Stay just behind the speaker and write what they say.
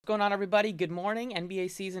going on, everybody? Good morning.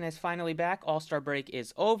 NBA season is finally back. All-Star break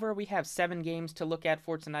is over. We have 7 games to look at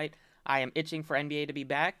for tonight. I am itching for NBA to be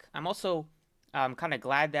back. I'm also kind of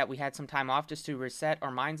glad that we had some time off just to reset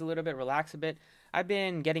our minds a little bit, relax a bit. I've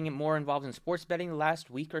been getting more involved in sports betting the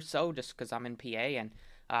last week or so just because I'm in PA. And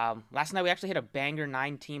last night we actually hit a banger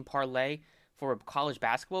 9-team parlay for college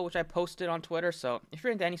basketball, which I posted on Twitter. So if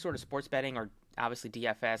you're into any sort of sports betting or obviously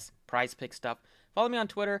DFS, prize pick stuff, follow me on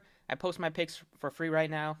Twitter. I post my picks for free right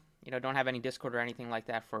now. Don't have any Discord or anything like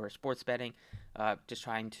that for sports betting. Just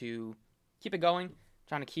trying to keep it going,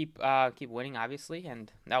 trying to keep winning, obviously. And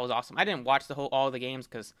that was awesome. I didn't watch all the games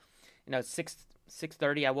because, it's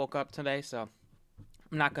 6:30. I woke up today, so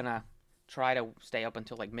I'm not gonna try to stay up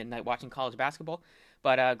until like midnight watching college basketball.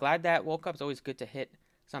 But glad that woke up. It's always good to hit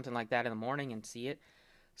something like that in the morning and see it.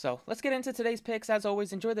 So let's get into today's picks. As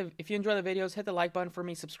always, if you enjoy the videos, hit the like button for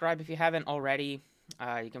me. Subscribe if you haven't already.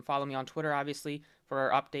 You can follow me on Twitter, obviously, for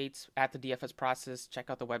our updates at the DFS Process. Check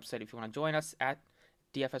out the website if you want to join us at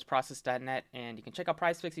dfsprocess.net. And you can check out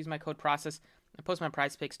Prize Picks. Use my code Process. I post my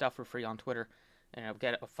Prize Pick stuff for free on Twitter. And I'll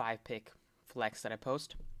get a 5-pick flex that I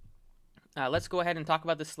post. Let's go ahead and talk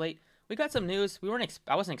about the slate. We got some news.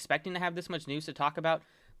 I wasn't expecting to have this much news to talk about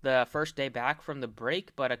the first day back from the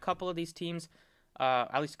break, but a couple of these teams,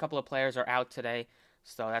 at least a couple of players, are out today.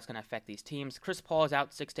 So that's going to affect these teams. Chris Paul is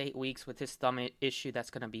out 6 to 8 weeks with his thumb issue. That's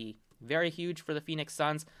going to be very huge for the Phoenix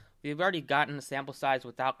Suns. We've already gotten a sample size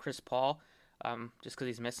without Chris Paul, just because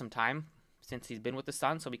he's missed some time since he's been with the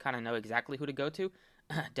Suns. So we kind of know exactly who to go to.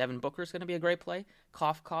 Devin Booker is going to be a great play.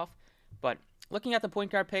 Cough, cough. But looking at the point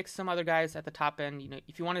guard picks, some other guys at the top end,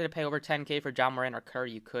 if you wanted to pay over $10K for John Morant or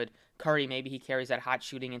Curry, you could. Curry, maybe he carries that hot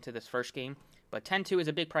shooting into this first game. But 10-2 is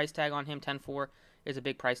a big price tag on him. 10-4 is a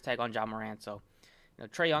big price tag on John Morant. So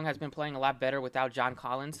Trae Young has been playing a lot better without John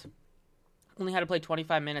Collins. Only had to play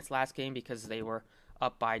 25 minutes last game because they were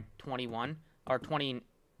up by 21 or 20,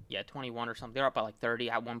 21 or something. They were up by like 30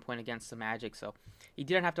 at one point against the Magic. So he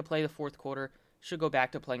didn't have to play the fourth quarter. Should go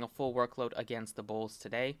back to playing a full workload against the Bulls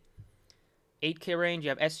today. 8K range, you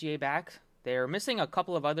have SGA back. They're missing a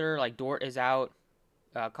couple of other, like Dort is out.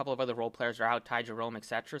 A couple of other role players are out, Ty Jerome,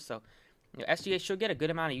 etc. So SGA should get a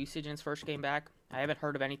good amount of usage in his first game back. I haven't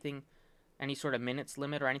heard of any sort of minutes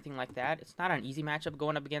limit or anything like that. It's not an easy matchup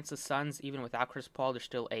going up against the Suns. Even without Chris Paul, they're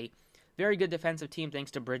still a very good defensive team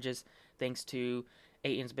thanks to Bridges, thanks to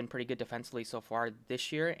Ayton's been pretty good defensively so far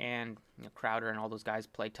this year, and Crowder and all those guys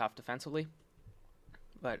play tough defensively.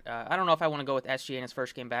 But I don't know if I want to go with SGA in his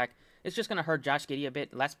first game back. It's just going to hurt Josh Giddey a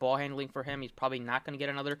bit. Less ball handling for him. He's probably not going to get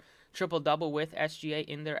another triple-double with SGA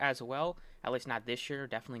in there as well. At least not this year.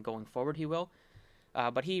 Definitely going forward he will.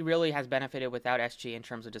 But he really has benefited without SGA in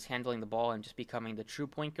terms of just handling the ball and just becoming the true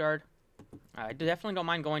point guard. I definitely don't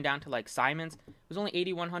mind going down to like Simons. It was only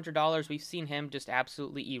 $8,100. We've seen him just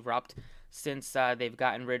absolutely erupt since they've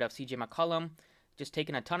gotten rid of CJ McCollum. Just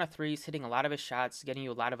taking a ton of threes, hitting a lot of his shots, getting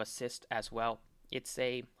you a lot of assists as well. It's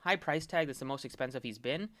a high price tag. That's the most expensive he's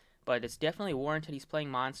been, but it's definitely warranted. He's playing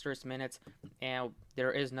monstrous minutes, and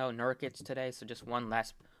there is no Nurkic today, so just one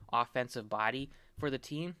less offensive body for the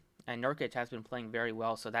team. And Nurkic has been playing very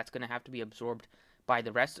well, so that's going to have to be absorbed by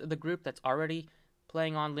the rest of the group that's already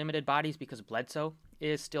playing on limited bodies because Bledsoe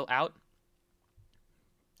is still out.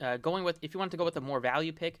 If you want to go with a more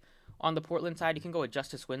value pick on the Portland side, you can go with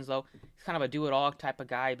Justice Winslow. He's kind of a do-it-all type of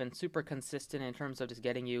guy. Been super consistent in terms of just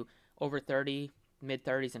getting you over 30,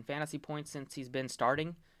 mid-30s in fantasy points since he's been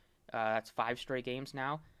starting. That's 5 straight games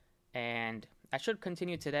now. And that should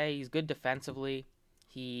continue today. He's good defensively.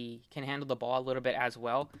 He can handle the ball a little bit as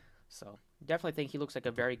well. So definitely think he looks like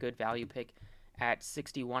a very good value pick at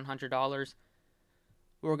 $6,100.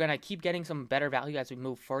 We're going to keep getting some better value as we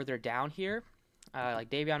move further down here. Like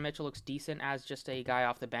Davion Mitchell looks decent as just a guy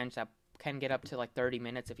off the bench that can get up to like 30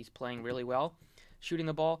 minutes if he's playing really well, shooting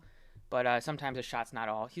the ball. But sometimes his shot's not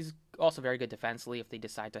all. He's also very good defensively if they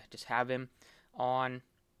decide to just have him on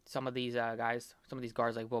some of these guys, some of these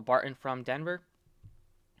guards like Will Barton from Denver.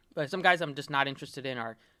 But some guys I'm just not interested in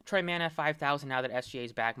are Trey Mann at $5,000 now that SGA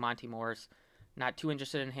is back. Monty Morris, not too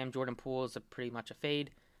interested in him. Jordan Poole is pretty much a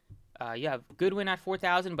fade. You have Goodwin at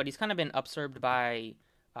 $4,000, but he's kind of been upserved by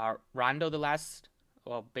Rondo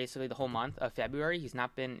basically the whole month of February. He's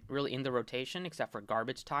not been really in the rotation except for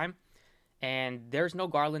garbage time. And there's no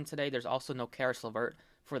Garland today. There's also no Karis LeVert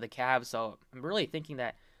for the Cavs. So I'm really thinking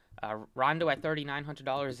that Rondo at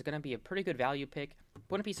 $3,900 is going to be a pretty good value pick.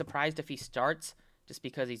 Wouldn't be surprised if he starts just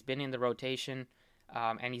because he's been in the rotation.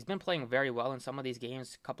 And he's been playing very well in some of these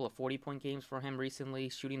games. A couple of 40-point games for him recently,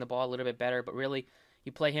 shooting the ball a little bit better. But really,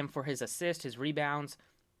 you play him for his assists, his rebounds,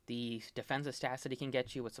 the defensive stats that he can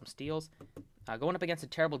get you with some steals. Going up against a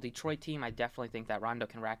terrible Detroit team, I definitely think that Rondo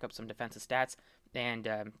can rack up some defensive stats and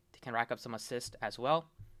can rack up some assists as well.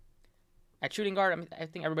 At shooting guard, I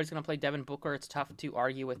think everybody's going to play Devin Booker. It's tough to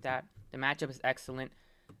argue with that. The matchup is excellent.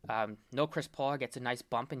 No Chris Paul, gets a nice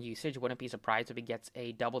bump in usage. Wouldn't be surprised if he gets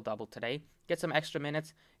a double-double today. Get some extra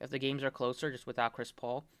minutes if the games are closer, just without Chris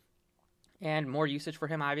Paul. And more usage for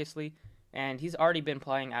him, obviously. And he's already been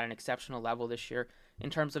playing at an exceptional level this year in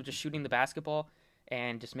terms of just shooting the basketball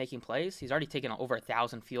and just making plays. He's already taken over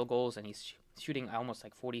 1,000 field goals, and he's shooting almost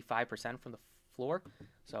like 45% from the floor.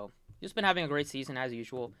 So he's been having a great season as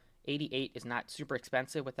usual. 88 is not super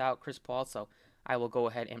expensive without Chris Paul, so I will go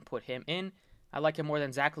ahead and put him in. I like him more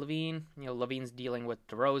than Zach LaVine. LaVine's dealing with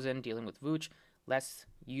DeRozan, dealing with Vooch. Less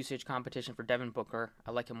usage competition for Devin Booker.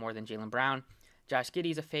 I like him more than Jaylen Brown. Josh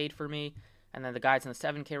Giddey's a fade for me. And then the guys in the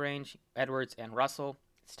 7K range, Edwards and Russell.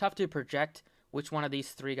 It's tough to project which one of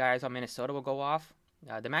these three guys on Minnesota will go off.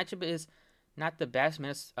 The matchup is not the best.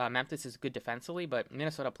 Memphis is good defensively, but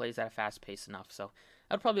Minnesota plays at a fast pace enough. So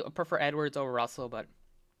I'd probably prefer Edwards over Russell, but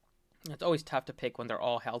it's always tough to pick when they're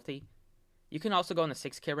all healthy. You can also go in the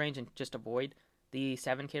 6K range and just avoid the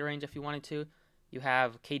 7K range if you wanted to. You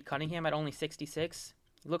have Cade Cunningham at only 66.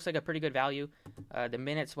 He looks like a pretty good value. The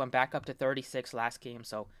minutes went back up to 36 last game,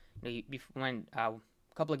 so when a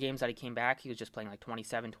couple of games that he came back, he was just playing like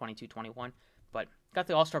 27, 22, 21. But got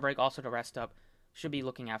the All-Star break also to rest up. Should be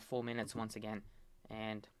looking at full minutes once again.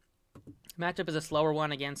 And matchup is a slower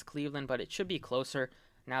one against Cleveland, but it should be closer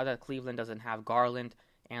now that Cleveland doesn't have Garland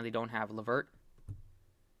and they don't have LeVert.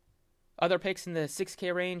 Other picks in the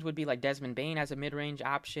 6K range would be like Desmond Bane as a mid-range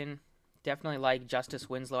option. Definitely like Justice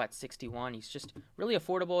Winslow at 61. He's just really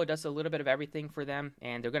affordable. It does a little bit of everything for them,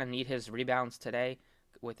 and they're going to need his rebounds today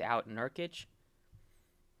without Nurkic.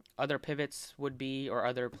 Other pivots would be, or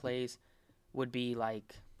other plays would be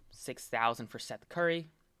like 6,000 for Seth Curry.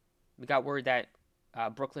 We got word that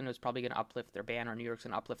Brooklyn was probably going to uplift their ban, or New York's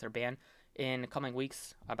going to uplift their ban in the coming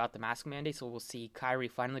weeks about the mask mandate, so we'll see Kyrie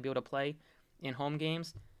finally be able to play in home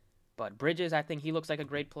games. But Bridges, I think he looks like a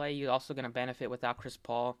great play. He's also going to benefit without Chris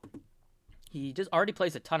Paul. He just already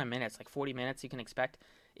plays a ton of minutes, like 40 minutes you can expect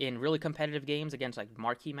in really competitive games against like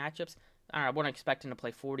marquee matchups. I wouldn't expect him to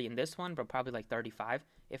play 40 in this one, but probably like 35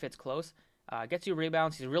 if it's close. Gets you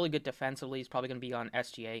rebounds. He's really good defensively. He's probably going to be on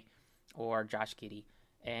SGA or Josh Giddey.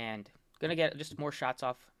 And going to get just more shots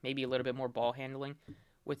off, maybe a little bit more ball handling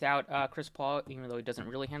without Chris Paul, even though he doesn't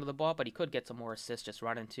really handle the ball, but he could get some more assists, just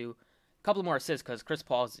run into a couple more assists, because Chris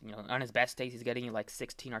Paul's, on his best days, he's getting you like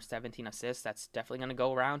 16 or 17 assists. That's definitely going to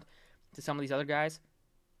go around to some of these other guys.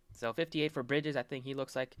 So 58 for Bridges, I think he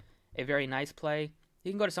looks like a very nice play.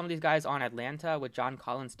 You can go to some of these guys on Atlanta with John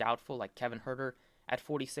Collins doubtful, like Kevin Huerter at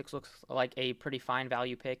 46 looks like a pretty fine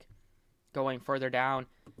value pick. Going further down,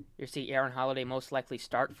 you see Aaron Holiday most likely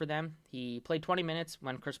start for them. He played 20 minutes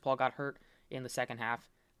when Chris Paul got hurt in the second half.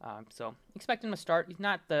 So expect him to start. He's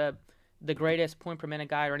not the greatest point per minute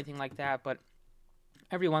guy or anything like that, but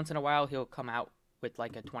every once in a while he'll come out with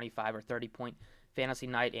like a 25 or 30 point fantasy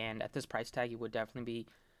night, and at this price tag he would definitely be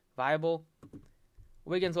viable.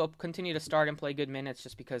 Wiggins will continue to start and play good minutes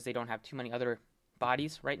just because they don't have too many other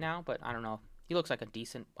bodies right now, but I don't know. He looks like a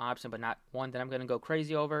decent option, but not one that I'm going to go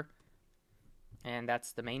crazy over. And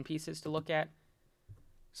that's the main pieces to look at.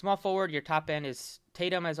 Small forward, your top end is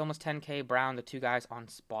Tatum has almost 10K, Brown, the two guys on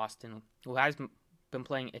Boston, who has been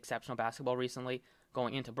playing exceptional basketball recently,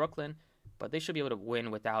 going into Brooklyn, but they should be able to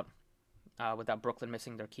win without Brooklyn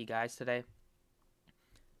missing their key guys today.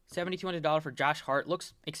 $7,200 for Josh Hart.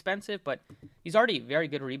 Looks expensive, but he's already a very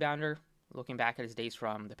good rebounder. Looking back at his days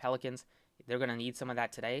from the Pelicans, they're going to need some of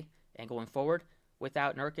that today and going forward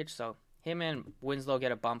without Nurkic. So him and Winslow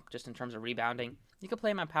get a bump just in terms of rebounding. You could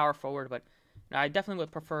play him at power forward, but I definitely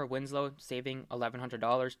would prefer Winslow saving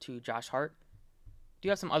 $1,100 to Josh Hart. Do you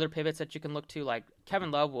have some other pivots that you can look to? Like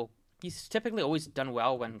Kevin Love, he's typically always done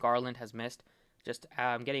well when Garland has missed, just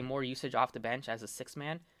getting more usage off the bench as a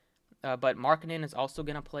six-man. But Markkanen is also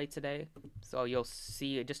going to play today, so you'll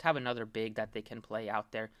see just have another big that they can play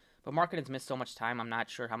out there. But Markkanen's missed so much time, I'm not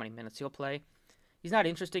sure how many minutes he'll play. He's not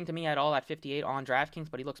interesting to me at all at 58 on DraftKings,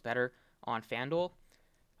 but he looks better on FanDuel.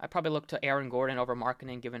 I'd probably look to Aaron Gordon over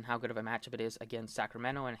Markkanen, given how good of a matchup it is against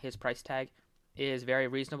Sacramento, and his price tag is very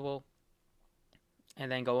reasonable.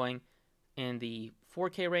 And then going in the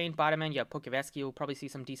 4K range, bottom end, you have Pokusevski, who will probably see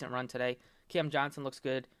some decent run today. Cam Johnson looks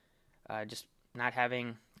good, just not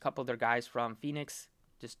having a couple of their guys from Phoenix,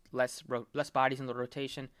 just less bodies in the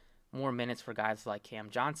rotation, more minutes for guys like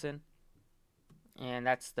Cam Johnson. And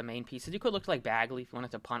that's the main pieces. You could look like Bagley if you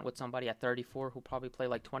wanted to punt with somebody at 34 who'll probably play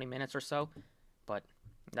like 20 minutes or so, but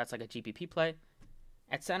that's like a GPP play.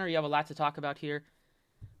 At center, you have a lot to talk about here.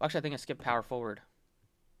 Well, actually, I think I skipped power forward.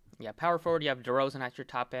 Yeah, power forward, you have DeRozan at your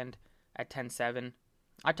top end at 10-7.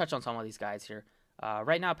 I touched on some of these guys here.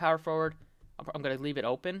 Right now, power forward, I'm going to leave it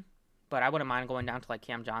open, but I wouldn't mind going down to like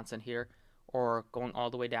Cam Johnson here or going all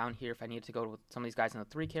the way down here if I needed to go with some of these guys in the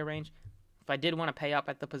 3K range. If I did want to pay up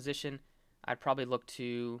at the position, I'd probably look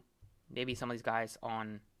to maybe some of these guys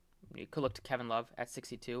on, you could look to Kevin Love at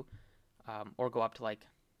 62, or go up to like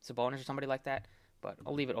Sabonis or somebody like that, but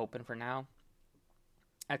I'll leave it open for now.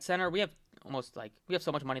 At center, we have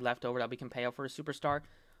so much money left over that we can pay out for a superstar.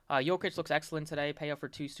 Jokic looks excellent today. Pay out for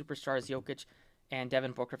 2 superstars, Jokic and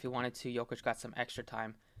Devin Booker if you wanted to. Jokic got some extra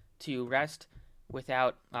time to rest with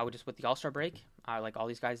the All-Star break, like all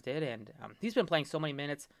these guys did, and he's been playing so many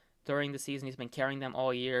minutes during the season. He's been carrying them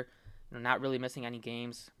all year, not really missing any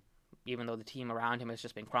games, even though the team around him has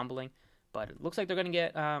just been crumbling. But it looks like they're going to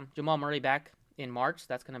get Jamal Murray back in March.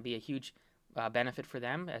 That's going to be a huge benefit for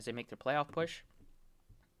them as they make their playoff push.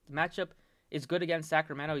 The matchup is good against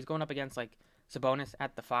Sacramento. He's going up against like Sabonis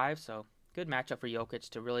at the 5, so good matchup for Jokic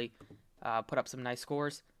to really put up some nice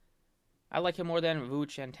scores. I like him more than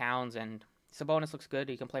Vooch and Towns, and Sabonis looks good.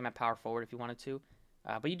 You can play him at power forward if you wanted to.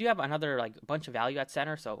 But you do have another like bunch of value at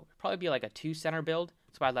center, so probably be like a 2 center build.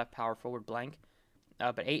 That's why I left power forward blank.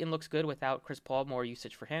 But Ayton looks good without Chris Paul, more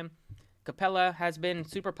usage for him. Capella has been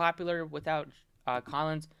super popular without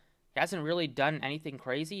Collins. He hasn't really done anything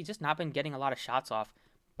crazy. He's just not been getting a lot of shots off.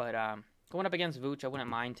 But going up against Vooch, I wouldn't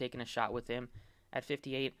mind taking a shot with him at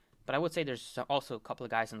 58. But I would say there's also a couple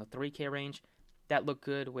of guys in the 3K range that look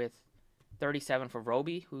good, with 37 for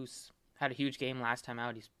Roby, who's had a huge game last time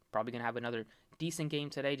out. He's probably going to have another decent game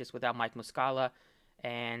today just without Mike Muscala,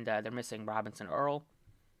 and they're missing Robinson Earl.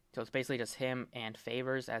 So it's basically just him and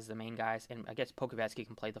Favors as the main guys, and I guess Pokusevski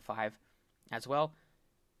can play the 5 as well.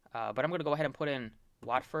 But I'm going to go ahead and put in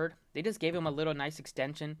Watford. They just gave him a little nice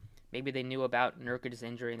extension. Maybe they knew about Nurkic's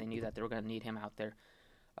injury and they knew that they were going to need him out there.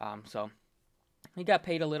 So he got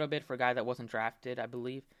paid a little bit for a guy that wasn't drafted, I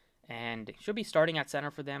believe, and should be starting at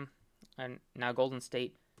center for them. And now Golden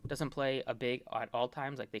State doesn't play a big at all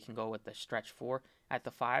times. Like, they can go with the stretch 4 at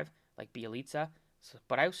the 5, like Bielitsa. So,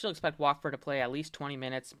 but I still expect Watford to play at least 20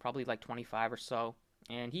 minutes, probably like 25 or so.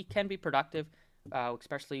 And he can be productive,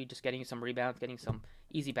 especially just getting some rebounds, getting some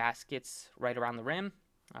easy baskets right around the rim.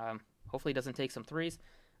 Hopefully he doesn't take some threes.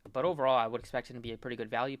 But overall, I would expect him to be a pretty good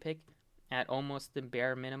value pick at almost the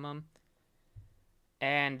bare minimum.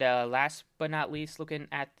 And last but not least, looking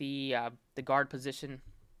at the guard position,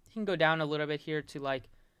 he can go down a little bit here to like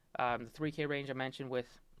the 3K range I mentioned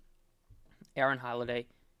with Aaron Holiday.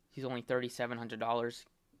 He's only $3,700.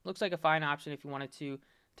 Looks like a fine option if you wanted to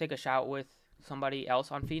take a shot with somebody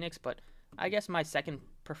else on Phoenix. But I guess my second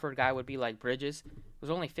preferred guy would be like Bridges. It was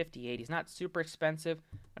only 58. He's not super expensive.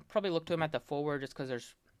 I'd probably look to him at the forward just because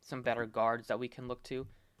there's some better guards that we can look to.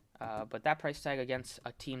 But that price tag against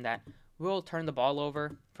a team that will turn the ball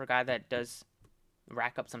over, for a guy that does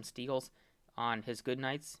rack up some steals on his good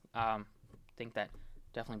nights, I think that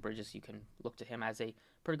definitely Bridges, you can look to him as a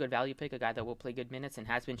pretty good value pick, a guy that will play good minutes and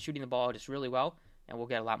has been shooting the ball just really well, and will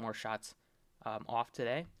get a lot more shots off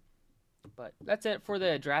today. But that's it for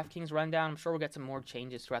the DraftKings rundown. I'm sure we'll get some more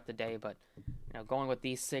changes throughout the day, but going with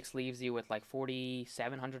these 6 leaves you with like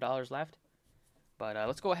 $4,700 left. But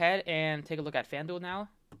let's go ahead and take a look at FanDuel now.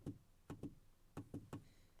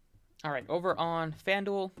 All right, over on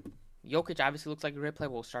FanDuel, Jokic obviously looks like a great play.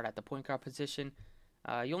 We'll start at the point guard position.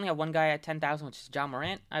 You only have one guy at 10,000, which is John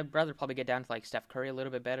Morant. I'd rather probably get down to like Steph Curry a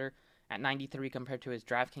little bit better at 93 compared to his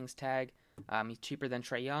DraftKings tag. He's cheaper than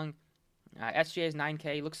Trae Young. SGA is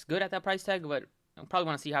 9K. He looks good at that price tag, but I probably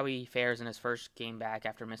want to see how he fares in his first game back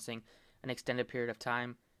after missing an extended period of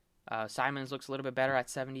time. Simons looks a little bit better at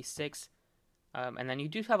 76. And then you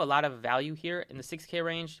do have a lot of value here in the 6K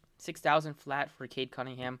range. 6,000 flat for Cade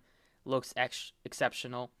Cunningham looks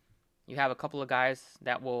exceptional. You have a couple of guys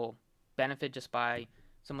that will benefit just by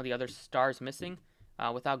some of the other stars missing.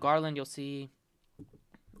 Without Garland, you'll see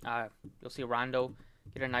Rondo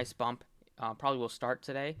get a nice bump. Probably will start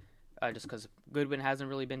today, just because Goodwin hasn't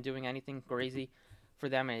really been doing anything crazy for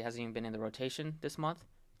them, and he hasn't even been in the rotation this month.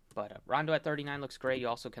 But Rondo at 39 looks great. You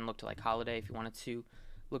also can look to like Holiday if you wanted to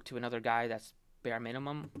look to another guy that's bare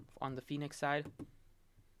minimum on the Phoenix side.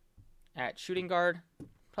 At shooting guard,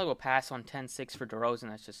 probably will pass on 10-6 for DeRozan.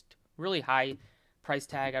 That's just really high price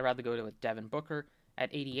tag. I'd rather go to with Devin Booker at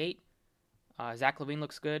 88. Zach LaVine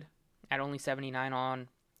looks good at only 79 on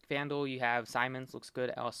FanDuel. You have Simons looks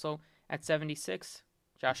good also at 76.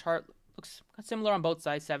 Josh Hart looks similar on both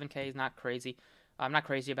sides. 7K is not crazy. I'm not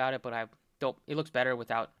crazy about it, but it looks better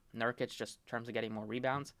without Nurkic just in terms of getting more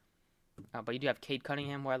rebounds. But you do have Cade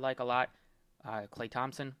Cunningham, who I like a lot. Klay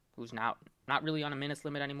Thompson, who's not really on a minutes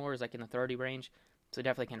limit anymore, is like in the 30 range, so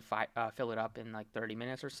definitely can fill it up in like 30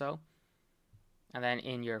 minutes or so. And then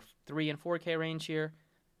in your 3 and 4K range here,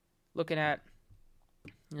 looking at,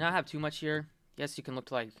 you not have too much here. Yes, you can look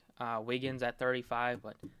to like Wiggins at 35,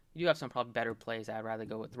 but you do have some probably better plays. I'd rather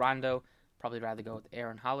go with Rondo, probably rather go with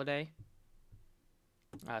Aaron Holiday.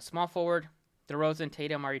 Small forward, DeRozan,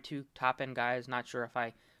 Tatum are your two top-end guys. Not sure if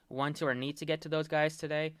I want to or need to get to those guys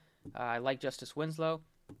today. I like Justice Winslow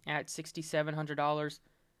at $6,700.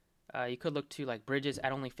 You could look to like Bridges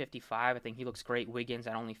at only 55. I think he looks great. Wiggins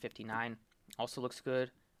at only 59 also looks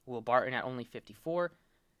good. Will Barton at only 54.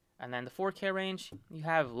 And then the 4K range, you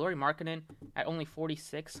have Lauri Markkanen at only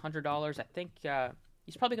 $4,600. I think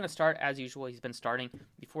he's probably going to start as usual. He's been starting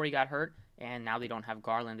before he got hurt, and now they don't have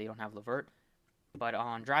Garland, they don't have LeVert. But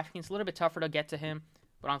on DraftKings, it's a little bit tougher to get to him.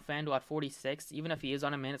 But on FanDuel at 46, even if he is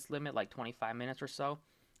on a minutes limit, like 25 minutes or so,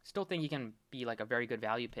 still think he can be like a very good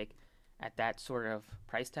value pick at that sort of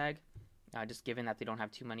price tag. Just given that they don't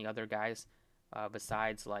have too many other guys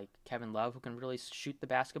besides like Kevin Love, who can really shoot the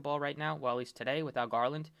basketball right now, well, at least today without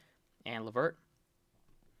Garland and LeVert.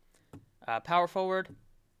 Power forward,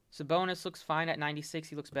 Sabonis looks fine at 96.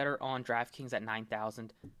 He looks better on DraftKings at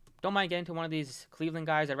 9,000. Don't mind getting to one of these Cleveland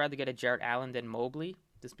guys. I'd rather get a Jarrett Allen than Mobley,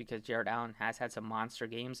 just because Jarrett Allen has had some monster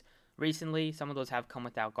games recently. Some of those have come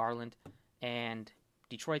without Garland, and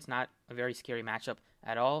Detroit's not a very scary matchup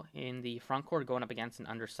at all in the front court going up against an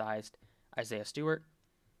undersized Isaiah Stewart.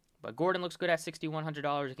 But Gordon looks good at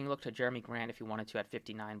 $6,100. You can look to Jeremy Grant if you wanted to at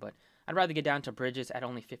 59, but I'd rather get down to Bridges at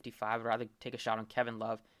only 55. I'd rather take a shot on Kevin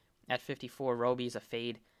Love at 54. Roby's a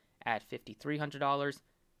fade at $5,300.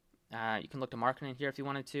 You can look to Markkanen here if you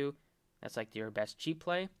wanted to. That's like your best cheap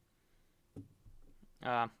play.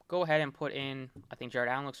 Go ahead and put in, I think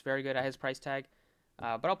Jarrett Allen looks very good at his price tag.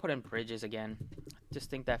 But I'll put in Bridges again.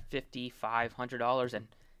 Just think that $5,500 and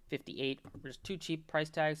 $58, there's two cheap price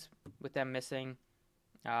tags with them missing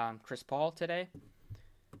Chris Paul today.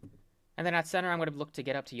 And then at center, I'm going to look to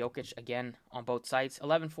get up to Jokic again on both sites.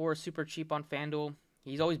 11.4 is super cheap on FanDuel.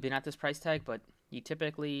 He's always been at this price tag, but he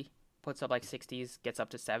typically puts up like 60s, gets up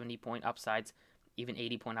to 70-point upsides, even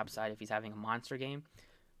 80-point upside if he's having a monster game.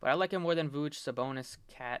 But I like him more than Vooch, Sabonis,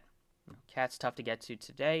 Cat. Cat's tough to get to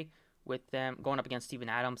today with them going up against Steven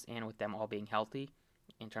Adams and with them all being healthy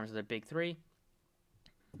in terms of the big three.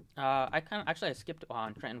 I skipped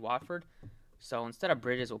on Trenton Watford. So instead of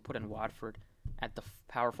Bridges, we'll put in Watford at the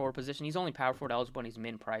power forward position. He's only power forward eligible and he's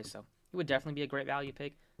min price, so he would definitely be a great value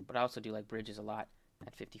pick. But I also do like Bridges a lot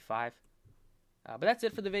at 55. But that's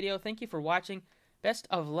it for the video. Thank you for watching. Best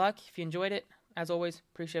of luck. If you enjoyed it, as always,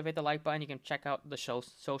 appreciate it. Hit the like button. You can check out the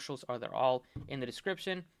show's socials, they're all in the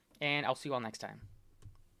description. And I'll see you all next time.